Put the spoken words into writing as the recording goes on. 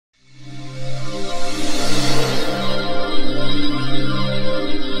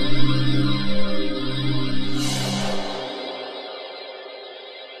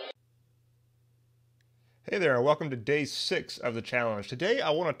and welcome to day 6 of the challenge. Today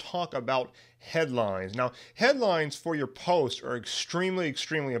I want to talk about headlines. Now, headlines for your post are extremely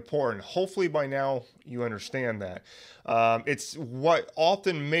important. Hopefully by now you understand that. It's what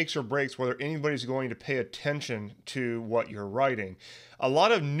often makes or breaks whether anybody's going to pay attention to what you're writing. A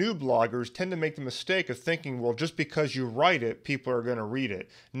lot of new bloggers tend to make the mistake of thinking, well, just because you write it, people are going to read it.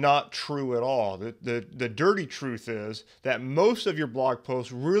 Not true at all. The dirty truth is that most of your blog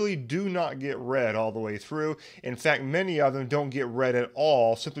posts really do not get read all the way through. In fact, many of them don't get read at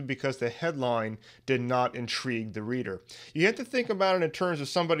all simply because the headline did not intrigue the reader. You have to think about it in terms of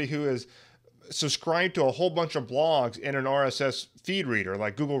somebody who is subscribe to a whole bunch of blogs in an RSS feed reader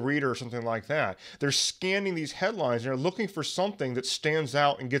like Google Reader or something like that. They're scanning these headlines and they're looking for something that stands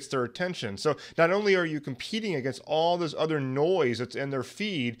out and gets their attention. So not only are you competing against all this other noise that's in their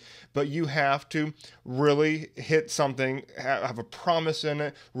feed, but you have to really hit something, have a promise in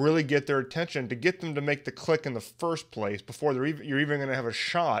it, really get their attention to get them to make the click in the first place before you're even going to have a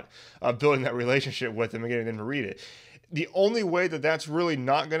shot of building that relationship with them and getting them to read it. The only way that that's really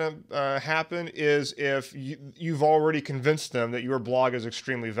not going to happen is if you've already convinced them that your blog is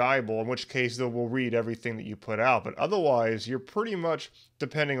extremely valuable, in which case they will read everything that you put out. But otherwise, you're pretty much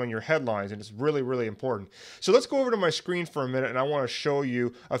depending on your headlines, and it's really important. So let's go over to my screen for a minute, and I want to show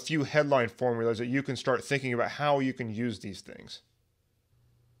you a few headline formulas that you can start thinking about how you can use these things.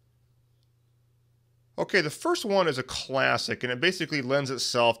 Okay, the first one is a classic, and it basically lends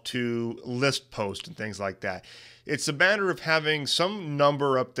itself to list posts and things like that. It's a matter of having some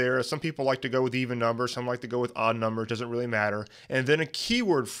number up there. Some people like to go with even numbers, some like to go with odd numbers, doesn't really matter. And then a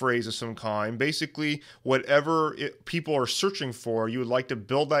keyword phrase of some kind, basically whatever people are searching for, you would like to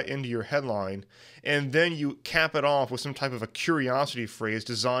build that into your headline. And then you cap it off with some type of a curiosity phrase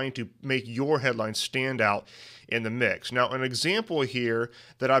designed to make your headline stand out in the mix. Now, an example here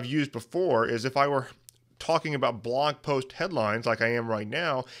that I've used before is if I were talking about blog post headlines like I am right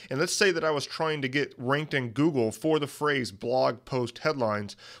now, and let's say that I was trying to get ranked in Google for the phrase blog post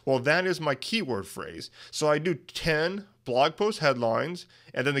headlines, well, that is my keyword phrase. So I do 10 blog post headlines,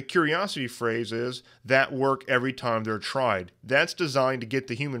 and then the curiosity phrase is that work every time they're tried. That's designed to get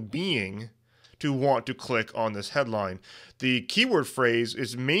the human being to want to click on this headline. The keyword phrase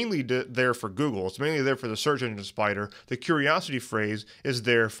is mainly there for Google. It's mainly there for the search engine spider. The curiosity phrase is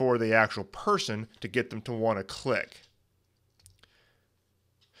there for the actual person to get them to want to click.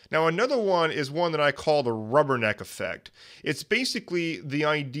 Now, another one is one that I call the rubberneck effect. It's basically the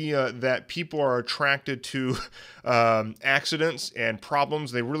idea that people are attracted to accidents and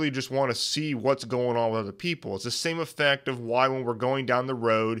problems. They really just want to see what's going on with other people. It's the same effect of why when we're going down the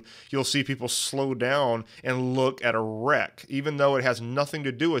road, you'll see people slow down and look at a wreck. Even though it has nothing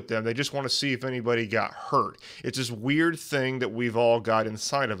to do with them, they just want to see if anybody got hurt. It's this weird thing that we've all got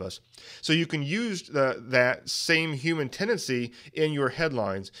inside of us. So you can use that same human tendency in your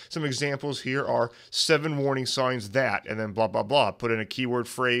headlines. Some examples here are 7 warning signs that, and then blah, blah, blah. Put in a keyword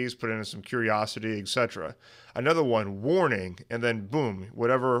phrase, put in some curiosity, etc. Another one, warning, and then boom,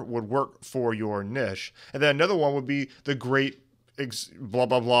 whatever would work for your niche. And then another one would be the great blah,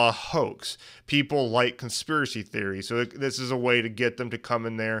 blah, blah hoax. People like conspiracy theories. So this is a way to get them to come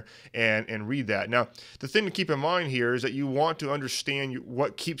in there and read that. Now, the thing to keep in mind here is that you want to understand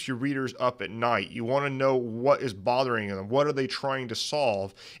what keeps your readers up at night. You want to know what is bothering them. What are they trying to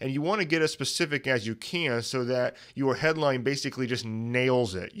solve? And you want to get as specific as you can so that your headline basically just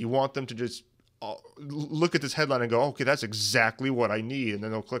nails it. You want them to just look at this headline and go, okay, that's exactly what I need, and then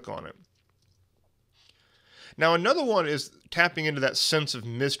they'll click on it. Now, another one is tapping into that sense of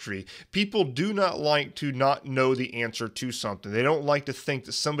mystery. People do not like to not know the answer to something. They don't like to think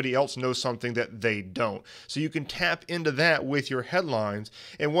that somebody else knows something that they don't. So you can tap into that with your headlines.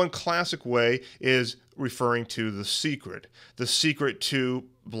 And one classic way is referring to the secret to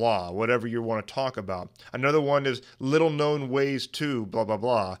blah, whatever you want to talk about. Another one is little known ways to blah, blah,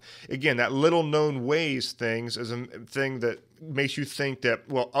 blah. Again, that little known ways things is a thing that makes you think that,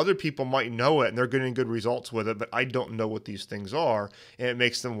 well, other people might know it and they're getting good results with it, but I don't know what these things are, and it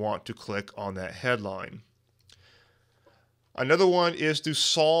makes them want to click on that headline. Another one is to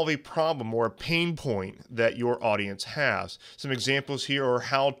solve a problem or a pain point that your audience has. Some examples here are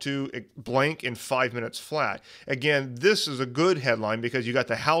how to blank in 5 minutes flat. Again, this is a good headline because you got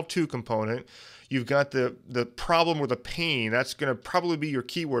the how-to component. You've got the problem or the pain. That's going to probably be your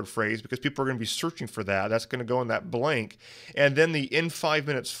keyword phrase because people are going to be searching for that. That's going to go in that blank. And then the in 5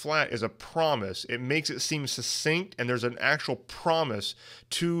 minutes flat is a promise. It makes it seem succinct, and there's an actual promise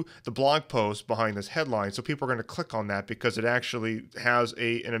to the blog post behind this headline. So people are going to click on that because it actually has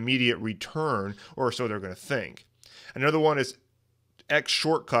an immediate return, or so they're going to think. Another one is X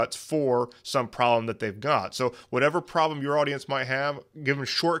shortcuts for some problem that they've got. So whatever problem your audience might have, give them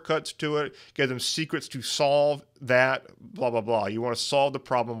shortcuts to it, give them secrets to solve that, blah, blah, blah. You want to solve the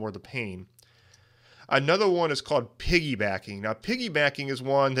problem or the pain. Another one is called piggybacking. Now, piggybacking is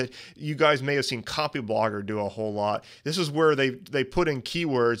one that you guys may have seen Copyblogger do a whole lot. This is where they put in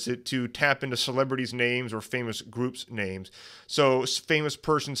keywords to tap into celebrities' names or famous groups' names. So, famous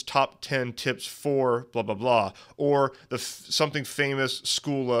person's top 10 tips for blah, blah, blah, or something famous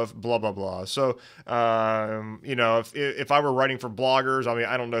school of blah, blah, blah. So, you know, if I were writing for bloggers, I mean,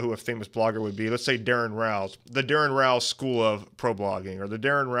 I don't know who a famous blogger would be. Let's say Darren Rowse, the Darren Rowse School of Pro Blogging, or the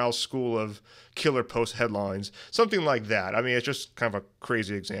Darren Rowse School of Killer Post Headlines, something like that. I mean, it's just kind of a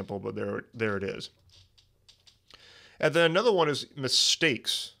crazy example, but there it is. And then another one is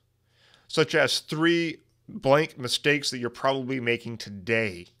mistakes, such as 3 blank mistakes that you're probably making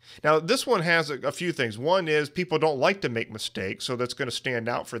today. Now, this one has a few things. One is people don't like to make mistakes, so that's going to stand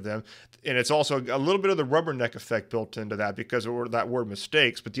out for them. And it's also a little bit of the rubberneck effect built into that because of that word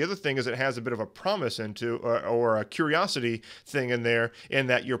mistakes. But the other thing is it has a bit of a promise or a curiosity thing in there, in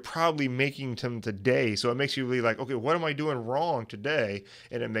that you're probably making them today. So it makes you really like, okay, what am I doing wrong today?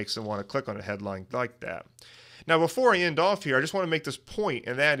 And it makes them want to click on a headline like that. Now, before I end off here, I just want to make this point,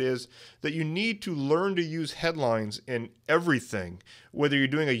 and that is that you need to learn to use headlines in everything, whether you're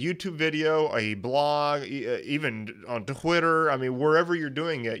doing a YouTube video, a blog, even on Twitter. I mean, wherever you're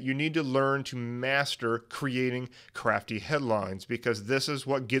doing it, you need to learn to master creating crafty headlines, because this is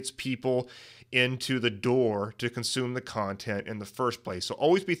what gets people into the door to consume the content in the first place. So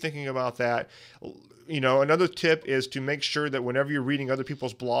always be thinking about that. You know, another tip is to make sure that whenever you're reading other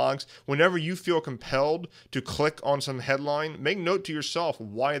people's blogs, whenever you feel compelled to click on some headline, make note to yourself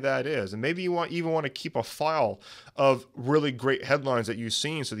why that is. And maybe you even want to keep a file of really great headlines that you've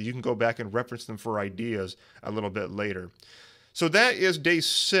seen so that you can go back and reference them for ideas a little bit later. So that is day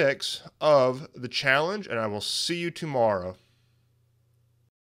 6 of the challenge, and I will see you tomorrow.